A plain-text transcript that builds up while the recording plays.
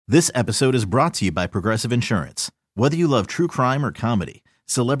This episode is brought to you by Progressive Insurance. Whether you love true crime or comedy,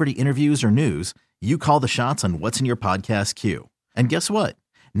 celebrity interviews or news, you call the shots on what's in your podcast queue. And guess what?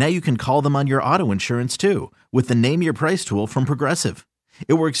 Now you can call them on your auto insurance too with the Name Your Price tool from Progressive.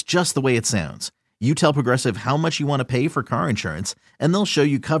 It works just the way it sounds. You tell Progressive how much you want to pay for car insurance, and they'll show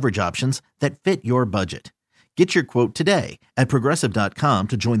you coverage options that fit your budget. Get your quote today at Progressive.com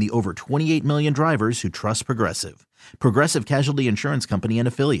to join the over 28 million drivers who trust Progressive. Progressive Casualty Insurance Company and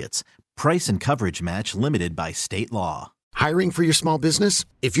Affiliates. Price and coverage match limited by state law. Hiring for your small business?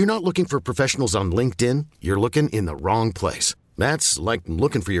 If you're not looking for professionals on LinkedIn, you're looking in the wrong place. That's like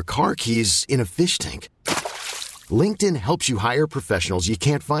looking for your car keys in a fish tank. LinkedIn helps you hire professionals you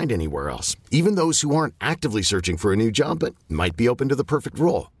can't find anywhere else, even those who aren't actively searching for a new job but might be open to the perfect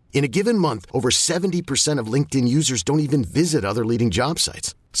role. In a given month, over 70% of LinkedIn users don't even visit other leading job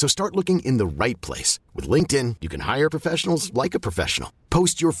sites. So start looking in the right place. With LinkedIn, you can hire professionals like a professional.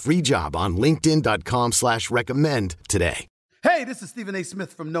 Post your free job on linkedin.com/recommend today. Hey, this is Stephen A.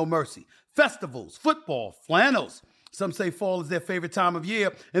 Smith from No Mercy. Festivals, football, flannels. Some say fall is their favorite time of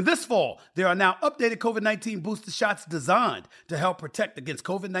year. And this fall, there are now updated COVID-19 booster shots designed to help protect against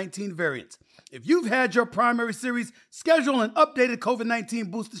COVID-19 variants. If you've had your primary series, schedule an updated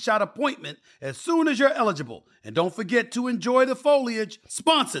COVID-19 booster shot appointment as soon as you're eligible. And don't forget to enjoy the foliage.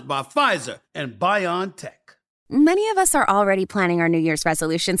 Sponsored by Pfizer and BioNTech. Many of us are already planning our New Year's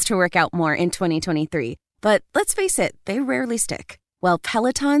resolutions to work out more in 2023. But let's face it, they rarely stick. Well,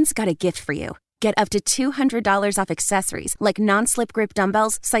 Peloton's got a gift for you. Get up to $200 off accessories like non-slip grip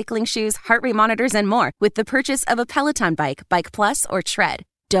dumbbells, cycling shoes, heart rate monitors, and more with the purchase of a Peloton bike, Bike Plus, or Tread.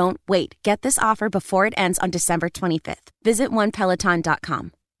 Don't wait. Get this offer before it ends on December 25th. Visit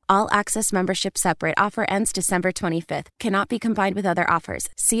onepeloton.com. All access membership separate. Offer ends December 25th. Cannot be combined with other offers.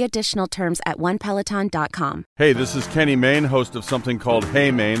 See additional terms at onepeloton.com. Hey, this is Kenny Mayne, host of something called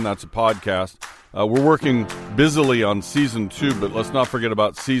Hey Mayne. That's a podcast. We're working busily on season 2, but let's not forget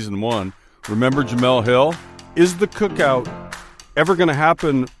about season 1. Remember Jemele Hill? Is the cookout ever going to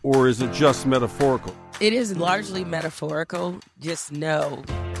happen, or is it just metaphorical? It is largely metaphorical. Just know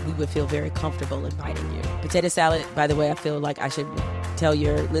we would feel very comfortable inviting you. Potato salad, by the way, I feel like I should tell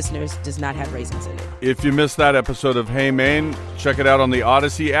your listeners, does not have raisins in it. If you missed that episode of Hey Mayne, check it out on the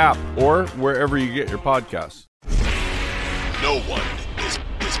Odyssey app or wherever you get your podcasts. No one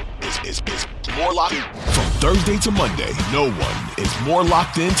is more locked in. From Thursday to Monday, no one is more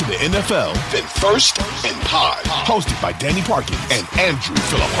locked into the NFL than First and Pod. Hosted by Danny Parkins and Andrew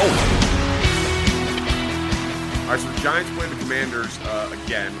Filippone. All right, so the Giants play the Commanders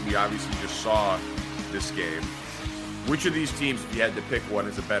again. We obviously just saw this game. Which of these teams, if you had to pick one,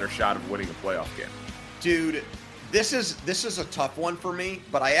 has a better shot of winning a playoff game? Dude, this is a tough one for me,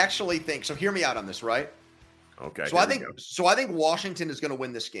 but I actually think so. Hear me out on this, right? Okay. So I think Washington is going to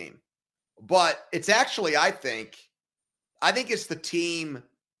win this game, but it's actually I think it's the team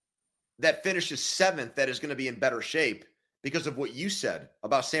that finishes 7th that is going to be in better shape because of what you said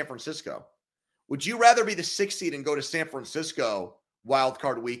about San Francisco. Would you rather be the 6th seed and go to San Francisco wild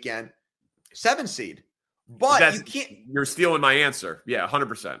card weekend, 7 seed? But you can't. You're stealing my answer. Yeah,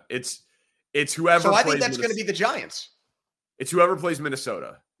 100%. It's whoever. So I think that's going to be the Giants. It's whoever plays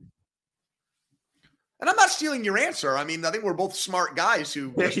Minnesota. And I'm not stealing your answer. I mean, I think we're both smart guys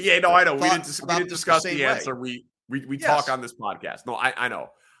who. Yeah, no, I know. We didn't discuss the answer. Way. We talk on this podcast. No, I know.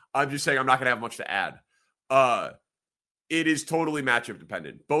 I'm just saying I'm not going to have much to add. It is totally matchup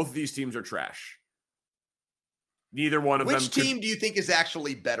dependent. Both of these teams are trash. Neither one of them. Which team do you think is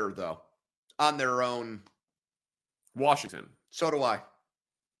actually better, though, on their own? Washington. So do I.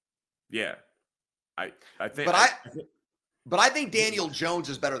 Yeah, I think. But I think Daniel Jones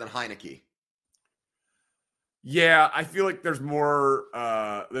is better than Heineke. Yeah, I feel like there's more.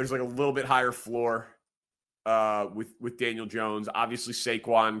 There's like a little bit higher floor with Daniel Jones. Obviously,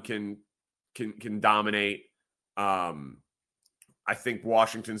 Saquon can dominate. I think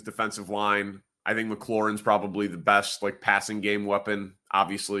Washington's defensive line. I think McLaurin's probably the best like passing game weapon.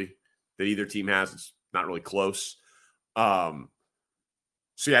 Obviously, that either team has. It's not really close. So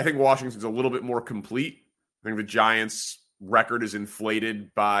yeah, I think Washington's a little bit more complete. I think the Giants' record is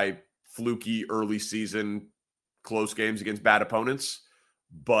inflated by fluky early season close games against bad opponents.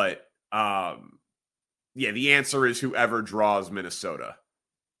 But yeah, the answer is whoever draws Minnesota.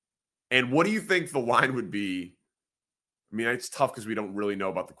 And what do you think the line would be? I mean, it's tough because we don't really know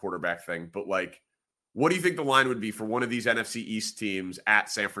about the quarterback thing, but like, what do you think the line would be for one of these NFC East teams at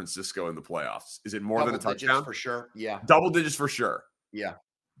San Francisco in the playoffs? Is it more than a touchdown? For sure. Yeah. Double digits for sure. Yeah,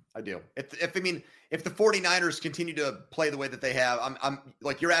 I do. If the 49ers continue to play the way that they have, I'm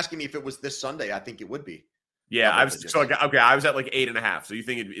like, you're asking me if it was this Sunday, I think it would be. Yeah, I was at like 8.5. So you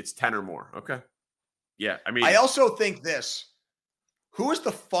think it's 10 or more? Okay. Yeah, I mean, I also think this. Who is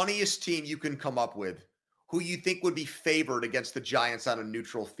the funniest team you can come up with who you think would be favored against the Giants on a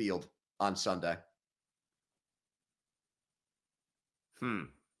neutral field on Sunday?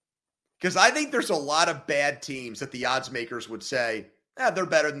 Because I think there's a lot of bad teams that the odds makers would say, they're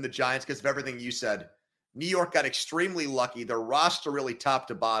better than the Giants because of everything you said. New York got extremely lucky. Their roster, really top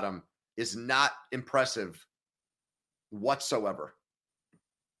to bottom, is not impressive whatsoever.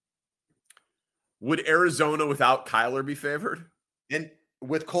 Would Arizona without Kyler be favored? And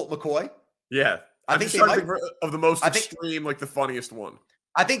with Colt McCoy? Yeah. I think they might. Of the most extreme, like the funniest one.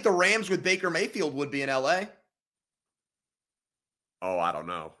 I think the Rams with Baker Mayfield would be in LA. Oh, I don't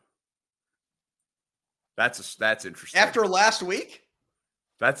know. That's interesting. After last week?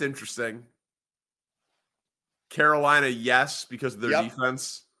 That's interesting. Carolina, yes, because of their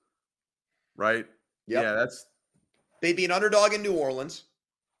defense. Right? Yep. Yeah, they'd be an underdog in New Orleans.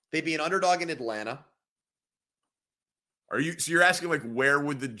 They'd be an underdog in Atlanta. So you're asking like where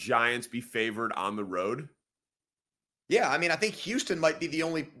would the Giants be favored on the road? Yeah, I mean, I think Houston might be the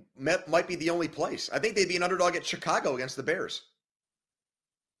only place. I think they'd be an underdog at Chicago against the Bears.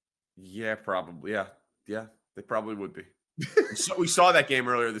 Yeah, probably. Yeah, they probably would be. So we saw that game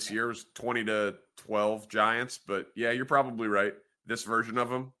earlier this year. It was 20-12 Giants, but yeah, you're probably right. This version of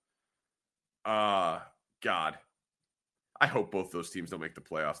them. God. I hope both those teams don't make the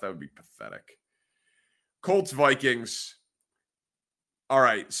playoffs. That would be pathetic. Colts, Vikings. All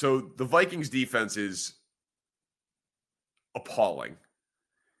right, so the Vikings defense is appalling.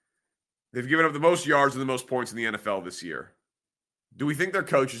 They've given up the most yards and the most points in the NFL this year. Do we think their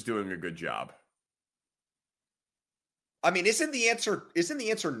coach is doing a good job? I mean, isn't the answer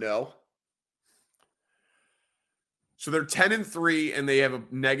no? So they're 10-3 and they have a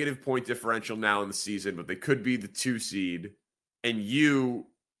negative point differential now in the season, but they could be the 2 seed. And you,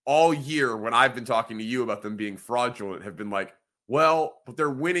 all year, when I've been talking to you about them being fraudulent, have been like, well, but they're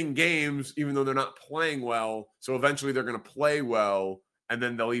winning games even though they're not playing well. So eventually they're going to play well, and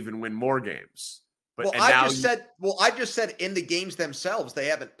then they'll even win more games. I just said in the games themselves, they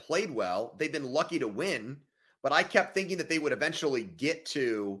haven't played well. They've been lucky to win, but I kept thinking that they would eventually get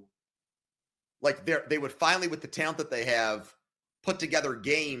to, like, they would finally, with the talent that they have, put together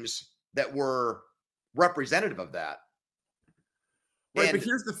games that were representative of that. Right, but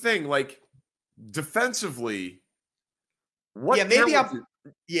here's the thing, like, defensively,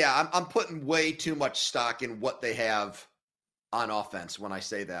 I'm putting way too much stock in what they have on offense when I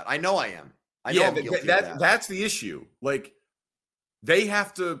say that. I know I am. I'm guilty of that. That's the issue. Like, they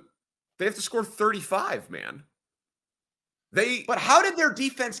have to score 35, man. But how did their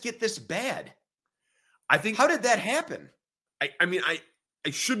defense get this bad? How did that happen? I mean, I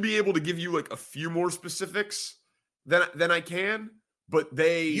should be able to give you like a few more specifics than I can, but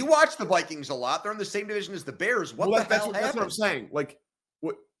you watch the Vikings a lot. They're in the same division as the Bears. What the hell happened? That's what I'm saying. Like,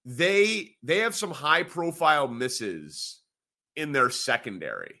 they have some high profile misses in their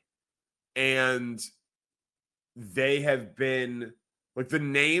secondary, and they have been like the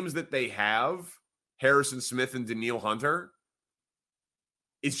names that they have, Harrison Smith and Danielle Hunter.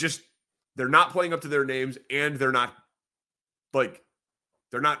 It's just they're not playing up to their names, and they're not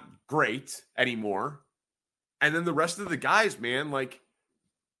great anymore. And then the rest of the guys, man, like,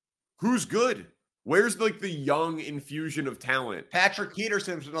 who's good? Where's like the young infusion of talent? Patrick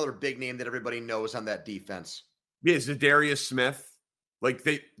Peterson's another big name that everybody knows on that defense. Yeah, Zadarius Smith. Like,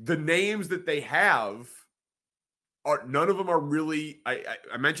 the names that they have are none of them are really. I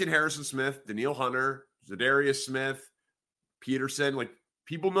mentioned Harrison Smith, Danielle Hunter, Zadarius Smith, Peterson. Like,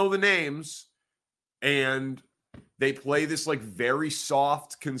 people know the names, and they play this like very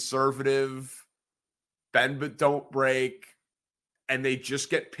soft, conservative, bend but don't break, and they just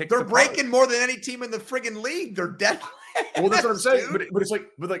get picked. They're breaking more than any team in the friggin' league. They're dead. Well, that's what I'm saying. But it's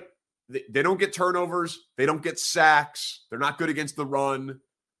like, they don't get turnovers. They don't get sacks. They're not good against the run.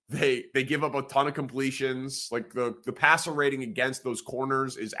 They give up a ton of completions. Like, the passer rating against those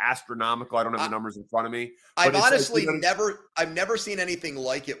corners is astronomical. I don't have the numbers in front of me. I've honestly never seen anything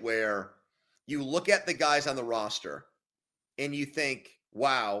like it, where you look at the guys on the roster and you think,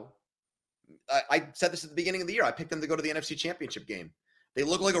 wow. I said this at the beginning of the year. I picked them to go to the NFC Championship game. They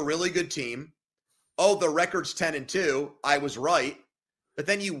look like a really good team. Oh, the record's 10-2. I was right. But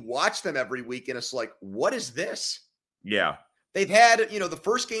then you watch them every week, and it's like, what is this? Yeah. They've had, the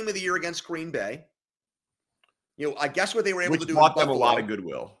first game of the year against Green Bay. I guess what they were able to do brought them a lot of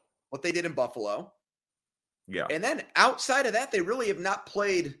goodwill. What they did in Buffalo. Yeah. And then outside of that, they really have not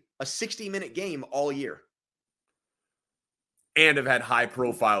played a 60-minute game all year. And have had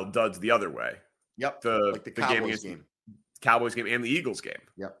high-profile duds the other way. Yep. The Cowboys game. Cowboys game and the Eagles game.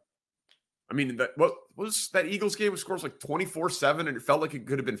 Yep. I mean, what was that Eagles game with scores like 24-7 and it felt like it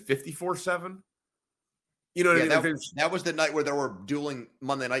could have been 54-7? You know what I mean? That was the night where there were dueling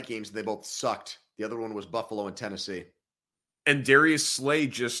Monday night games and they both sucked. The other one was Buffalo and Tennessee. And Darius Slay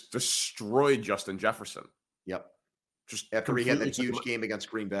just destroyed Justin Jefferson. Yep. Just after he had that huge game against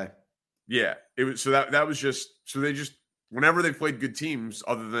Green Bay. Yeah. It was that was just they just whenever they played good teams,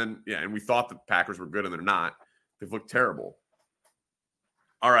 other than and we thought the Packers were good and they're not, they've looked terrible.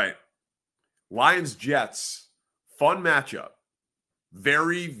 All right. Lions Jets, fun matchup.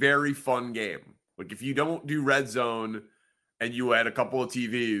 Very, very fun game. Like if you don't do red zone and you had a couple of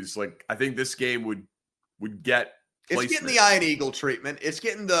TVs, like I think this game would get placement. It's getting the Iron Eagle treatment. It's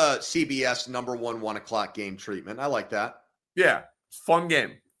getting the CBS number 1 o'clock game treatment. I like that. Yeah. Fun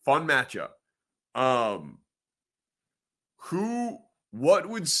game. Fun matchup. What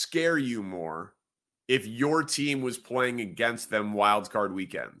would scare you more if your team was playing against them wild card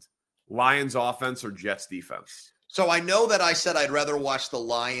weekend? Lions offense or Jets defense? So I know that I said I'd rather watch the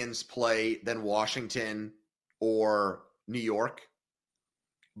Lions play than Washington or New York.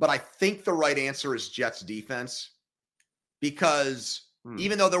 But I think the right answer is Jets defense because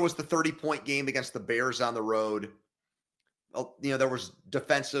even though there was the 30-point game against the Bears on the road, there was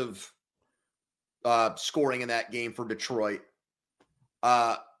defensive scoring in that game for Detroit.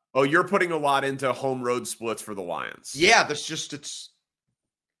 You're putting a lot into home road splits for the Lions. Yeah, it's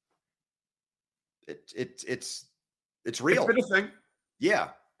real. It's been a thing. Yeah.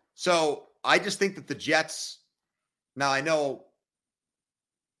 So I just think that the Jets, now I know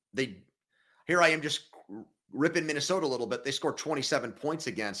here I am just ripping Minnesota a little bit. They scored 27 points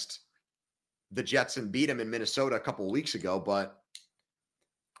against the Jets and beat them in Minnesota a couple of weeks ago, but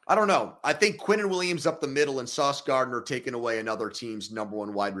I don't know. I think Quinnen Williams up the middle and Sauce Gardner taking away another team's number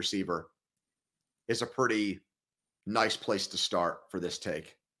 1 wide receiver is a pretty nice place to start for this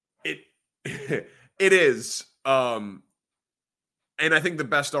take. It is. And I think the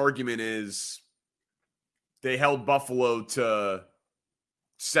best argument is they held Buffalo to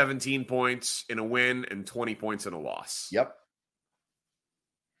 17 points in a win and 20 points in a loss. Yep.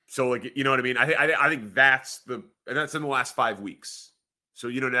 So, like, you know what I mean? I think that's in the last 5 weeks. So,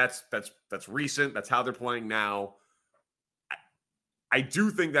 that's recent. That's how they're playing now. I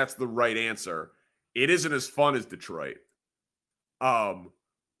do think that's the right answer. It isn't as fun as Detroit.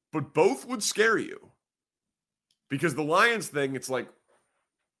 But both would scare you. Because the Lions thing, it's like, I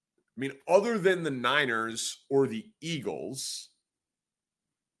mean, other than the Niners or the Eagles,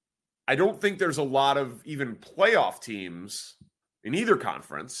 I don't think there's a lot of even playoff teams in either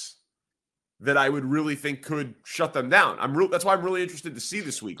conference that I would really think could shut them down. That's why I'm really interested to see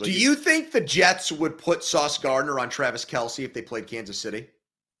this week. Do you think the Jets would put Sauce Gardner on Travis Kelce if they played Kansas City?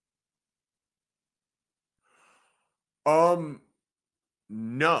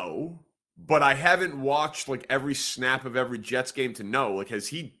 No, but I haven't watched like every snap of every Jets game to know. Like, has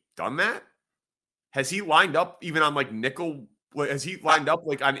he done that? Has he lined up even on like nickel? Has he lined up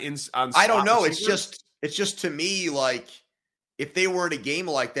like on? I don't know. Receivers? It's just to me like, if they were in a game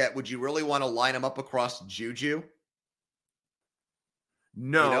like that, would you really want to line them up across Juju?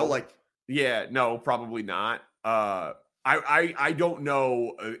 No, no, probably not. I don't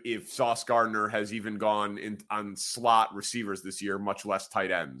know if Sauce Gardner has even gone on slot receivers this year, much less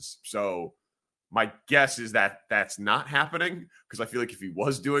tight ends. So my guess is that that's not happening because I feel like if he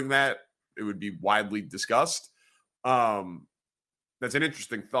was doing that, it would be widely discussed. That's an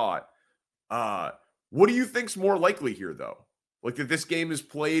interesting thought. What do you think's more likely here, though? Like that this game is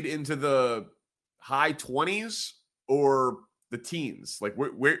played into the high 20s or the teens? Like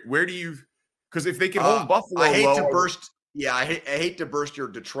where do you? Because if they can hold Buffalo, I hate to burst your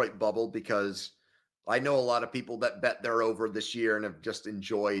Detroit bubble because I know a lot of people that bet they're over this year and have just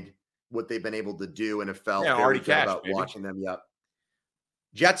enjoyed what they've been able to do and have felt very good about watching them. Yep.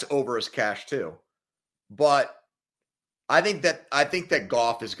 Jets over is cash too, but I think that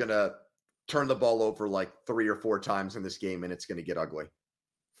Goff is going to turn the ball over like 3 or 4 times in this game, and it's going to get ugly.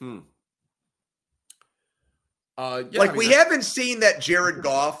 We haven't seen that Jared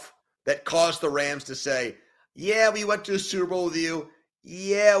Goff that caused the Rams to say, yeah, we went to a Super Bowl with you.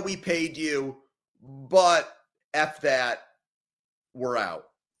 Yeah, we paid you, but F that, we're out.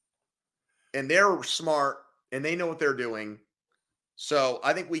 And they're smart, and they know what they're doing. So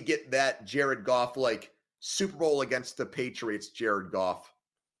I think we get that Jared Goff, like Super Bowl against the Patriots, Jared Goff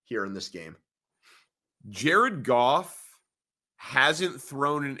here in this game. Jared Goff hasn't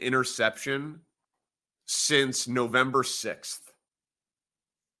thrown an interception since November 6th.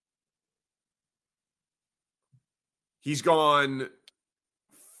 He's gone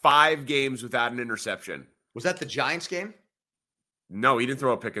 5 games without an interception. Was that the Giants game? No, he didn't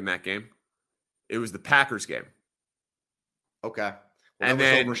throw a pick in that game. It was the Packers game. Okay. Well, and that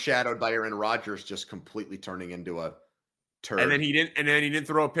was then overshadowed by Aaron Rodgers just completely turning into a turd. And then he didn't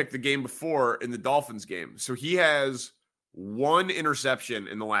throw a pick the game before in the Dolphins game. So he has 1 interception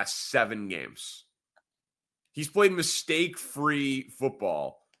in the last 7 games. He's played mistake-free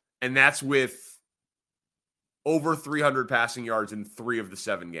football, and that's with over 300 passing yards in 3 of the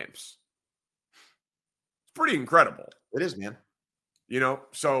 7 games. It's pretty incredible. It is, man.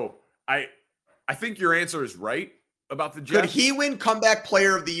 So I think your answer is right about the Jets. Could he win Comeback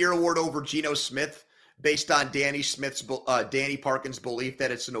Player of the Year award over Geno Smith based on Danny Parkin's belief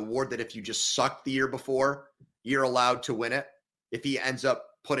that it's an award that if you just sucked the year before, you're allowed to win it? If he ends up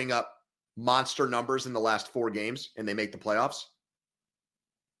putting up monster numbers in the last 4 games and they make the playoffs?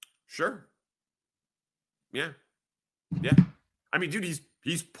 Sure. Yeah. I mean, dude,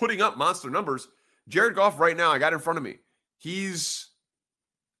 he's putting up monster numbers. Jared Goff right now, I got it in front of me. He's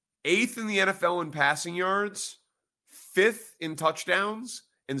 8th in the NFL in passing yards, 5th in touchdowns,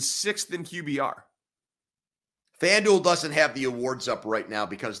 and 6th in QBR. FanDuel doesn't have the awards up right now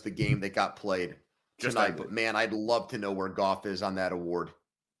because of the game that got played tonight. But man, I'd love to know where Goff is on that award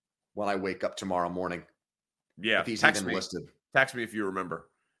when I wake up tomorrow morning. Yeah, if he's even listed. Text me if you remember.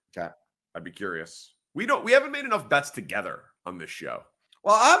 Okay, I'd be curious. We haven't made enough bets together on this show.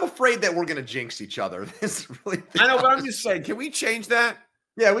 Well, I'm afraid that we're going to jinx each other. This is really I know, but I'm just saying, can we change that?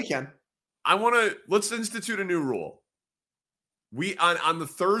 Yeah, we can. Let's institute a new rule. We on the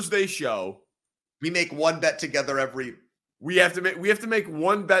Thursday show, we make one bet together we have to make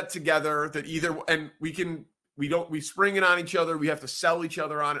one bet together that we spring it on each other. We have to sell each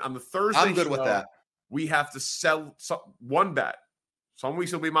other on it. On the Thursday I'm good show, with that. We have to sell one bet. Some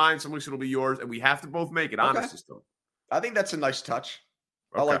weeks it'll be mine, some weeks it'll be yours, and we have to both make it on the system. I think that's a nice touch.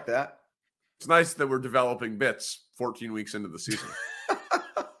 Okay. I like that. It's nice that we're developing bits 14 weeks into the season.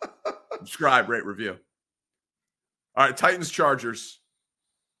 Subscribe, rate, review. All right, Titans-Chargers.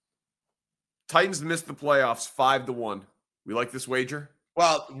 Titans missed the playoffs 5-1. We like this wager?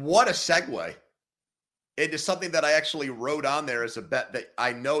 Well, what a segue into something that I actually wrote on there as a bet that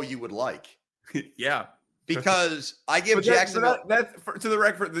I know you would like. Yeah. Because I give Jacksonville... To the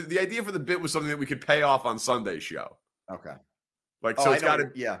record, the idea for the bit was something that we could pay off on Sunday's show. Okay. So it's got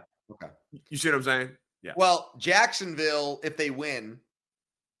to... Yeah. Okay. You see what I'm saying? Yeah. Well, Jacksonville, if they win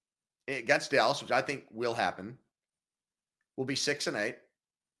against Dallas, which I think will happen, will be 6-8.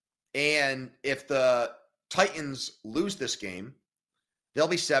 And if the Titans lose this game, they'll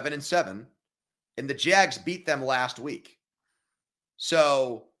be 7-7. And the Jags beat them last week.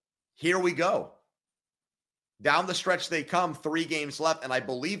 So here we go. Down the stretch they come, 3 games left, and I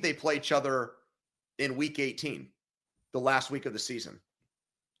believe they play each other in week 18, the last week of the season.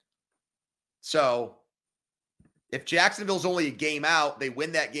 So if Jacksonville's only a game out, they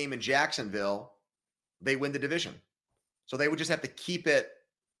win that game in Jacksonville, they win the division. So they would just have to keep it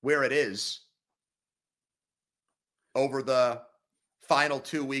where it is over the final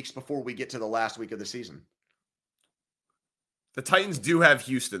 2 weeks before we get to the last week of the season. The Titans do have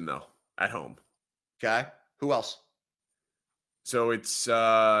Houston, though, at home. Okay. Who else? So it's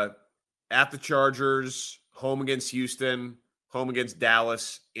at the Chargers, home against Houston, home against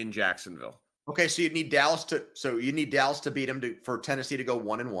Dallas, in Jacksonville. Okay, so you need Dallas to beat them for Tennessee to go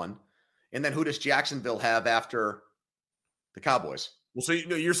 1-1. And then who does Jacksonville have after the Cowboys? Well, so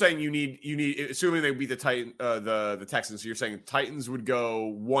you're saying you need assuming they beat the Texans, so you're saying Titans would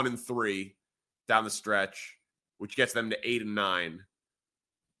go 1-3 down the stretch, which gets them to 8-9.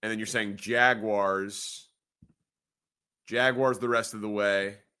 And then you're saying Jaguars the rest of the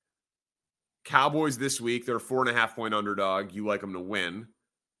way. Cowboys this week, they're a 4.5-point underdog. You like them to win.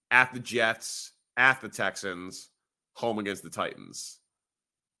 At the Jets, at the Texans, home against the Titans.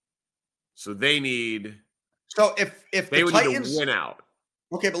 So they need... So if the Titans need to win out.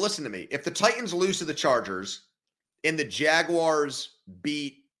 Okay, but listen to me. If the Titans lose to the Chargers and the Jaguars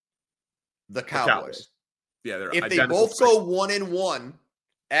beat the Cowboys. Yeah, if they both go 1-1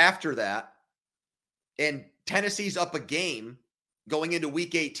 after that, and Tennessee's up a game going into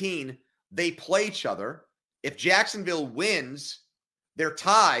week 18, they play each other. If Jacksonville wins, they're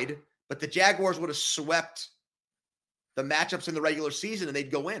tied, but the Jaguars would have swept the matchups in the regular season and they'd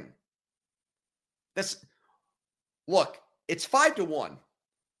go in. Look, it's 5-1.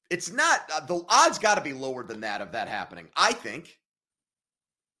 It's not, the odds got to be lower than that of that happening, I think.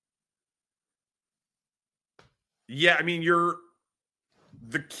 Yeah, I mean,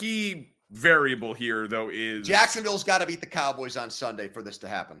 the key variable here, though, is... Jacksonville's got to beat the Cowboys on Sunday for this to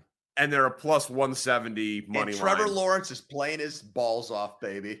happen. And they're a plus 170 money and Trevor line. Lawrence is playing his balls off,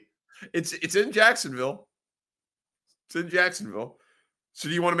 baby. It's in Jacksonville. It's in Jacksonville. So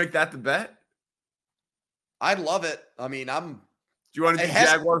do you want to make that the bet? I'd love it. I mean, Do you want to do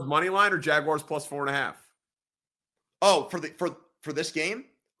Jaguars money line or Jaguars plus 4.5? Oh, for this game?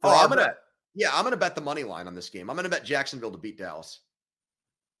 I'm gonna bet the money line on this game. I'm gonna bet Jacksonville to beat Dallas.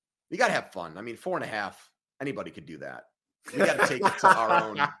 You gotta have fun. I mean, 4.5. Anybody could do that. We gotta take it to our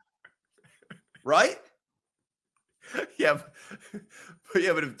own. Right? Yeah,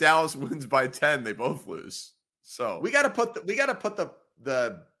 but if Dallas wins by 10, they both lose. So we got to put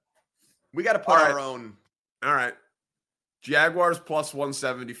our own. All right. Jaguars plus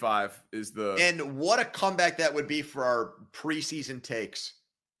 175 is the. And what a comeback that would be for our preseason takes.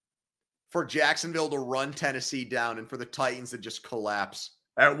 For Jacksonville to run Tennessee down and for the Titans to just collapse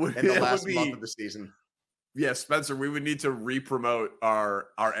in the last month of the season. Yeah, Spencer, we would need to re-promote our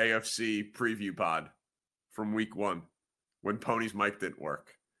AFC preview pod from week 1 when Pony's mic didn't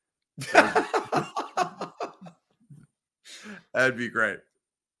work. That'd be great.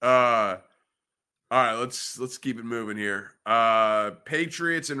 All right, let's keep it moving here.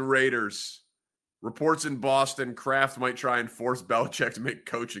 Patriots and Raiders. Reports in Boston, Kraft might try and force Belichick to make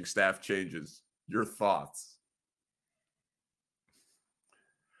coaching staff changes. Your thoughts?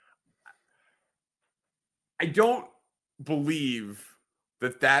 I don't believe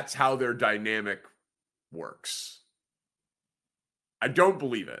that that's how their dynamic works. I don't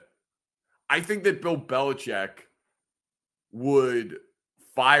believe it. I think that Bill Belichick would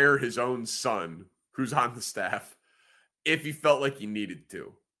fire his own son, who's on the staff, if he felt like he needed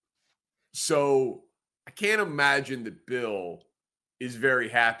to. So I can't imagine that Bill is very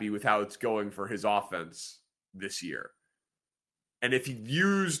happy with how it's going for his offense this year. And if he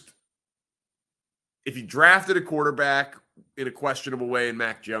drafted a quarterback in a questionable way in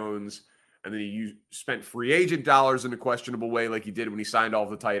Mac Jones, and then he spent free agent dollars in a questionable way like he did when he signed all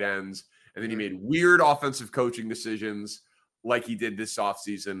the tight ends, and then he made weird offensive coaching decisions like he did this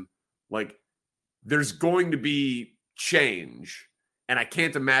offseason, like there's going to be change. And I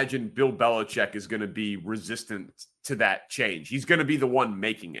can't imagine Bill Belichick is going to be resistant to that change. He's going to be the one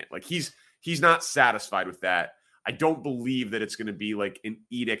making it. Like he's not satisfied with that. I don't believe that it's going to be like an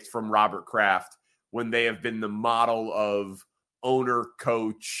edict from Robert Kraft when they have been the model of owner,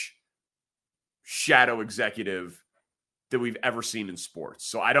 coach, shadow executive that we've ever seen in sports.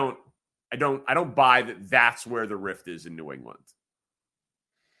 So I don't buy that that's where the rift is in New England.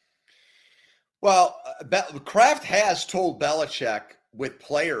 Well, Kraft has told Belichick with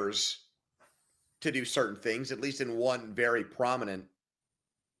players to do certain things, at least in one very prominent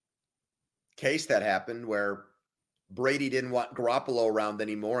case that happened where Brady didn't want Garoppolo around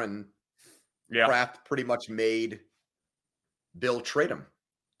anymore, and Kraft pretty much made Bill trade him.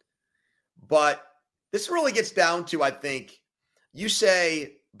 But this really gets down to, I think, you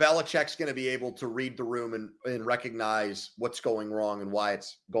say Belichick's going to be able to read the room and recognize what's going wrong and why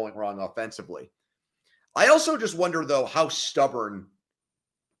it's going wrong offensively. I also just wonder, though, how stubborn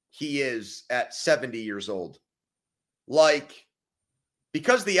he is at 70 years old. Like,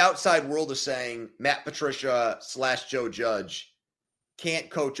 because the outside world is saying Matt Patricia / Joe Judge can't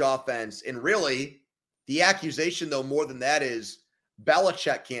coach offense. And really, the accusation, though, more than that is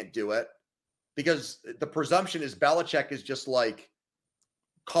Belichick can't do it, because the presumption is Belichick is just like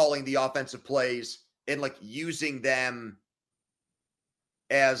calling the offensive plays and like using them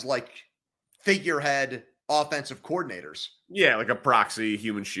as like figurehead offensive coordinators. Yeah, like a proxy,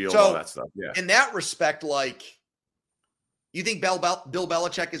 human shield, all that stuff. Yeah. In that respect, like, you think Bill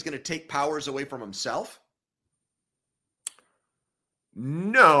Belichick is going to take powers away from himself?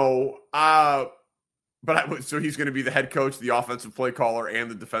 No. So he's going to be the head coach, the offensive play caller,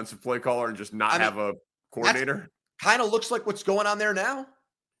 and the defensive play caller, and just not have a coordinator? Kind of looks like what's going on there now.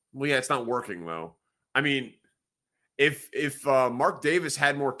 Well, yeah, it's not working, though. I mean, if Mark Davis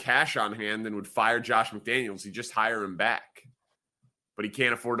had more cash on hand and would fire Josh McDaniels, he'd just hire him back. But he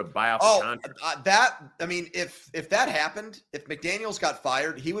can't afford to buy out the contract. If that happened, if McDaniels got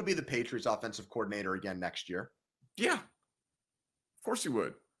fired, he would be the Patriots offensive coordinator again next year. Yeah. Of course he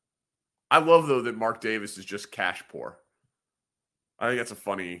would. I love, though, that Mark Davis is just cash poor. I think that's a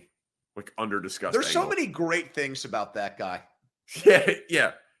funny, like, under-discussed There's angle. so many great things about that guy.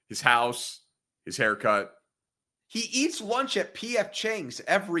 Yeah. His house, his haircut. He eats lunch at P.F. Chang's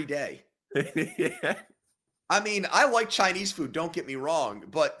every day. Yeah. I mean, I like Chinese food, don't get me wrong,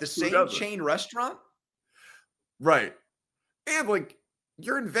 but the same chain restaurant? Right. And, like,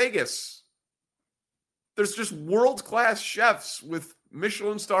 you're in Vegas. There's just world-class chefs with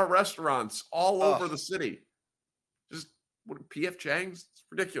Michelin star restaurants all over the city. Just What P.F. Chang's? It's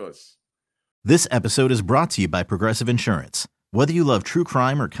ridiculous. This episode is brought to you by Progressive Insurance. Whether you love true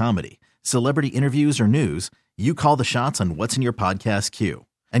crime or comedy, celebrity interviews or news, you call the shots on what's in your podcast queue.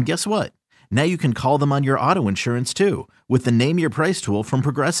 And guess what? Now you can call them on your auto insurance too with the Name Your Price tool from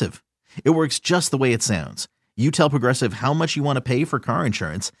Progressive. It works just the way it sounds. You tell Progressive how much you want to pay for car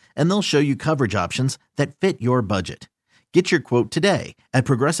insurance, and they'll show you coverage options that fit your budget. Get your quote today at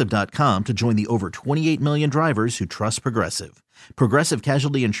Progressive.com to join the over 28 million drivers who trust Progressive. Progressive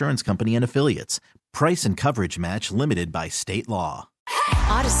Casualty Insurance Company and Affiliates. Price and coverage match limited by state law.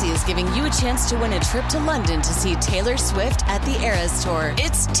 Odyssey is giving you a chance to win a trip to London to see Taylor Swift at the Eras Tour.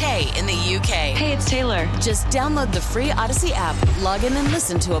 It's Tay in the UK. Hey, it's Taylor. Just download the free Odyssey app, log in and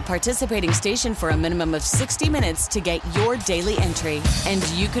listen to a participating station for a minimum of 60 minutes to get your daily entry. And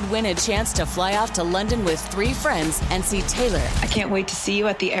you could win a chance to fly off to London with 3 friends and see Taylor. I can't wait to see you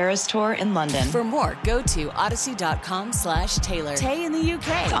at the Eras Tour in London. For more, go to odyssey.com/Taylor. Tay in the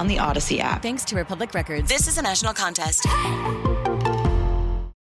UK. It's on the Odyssey app. Thanks to Republic Records. This is a national contest.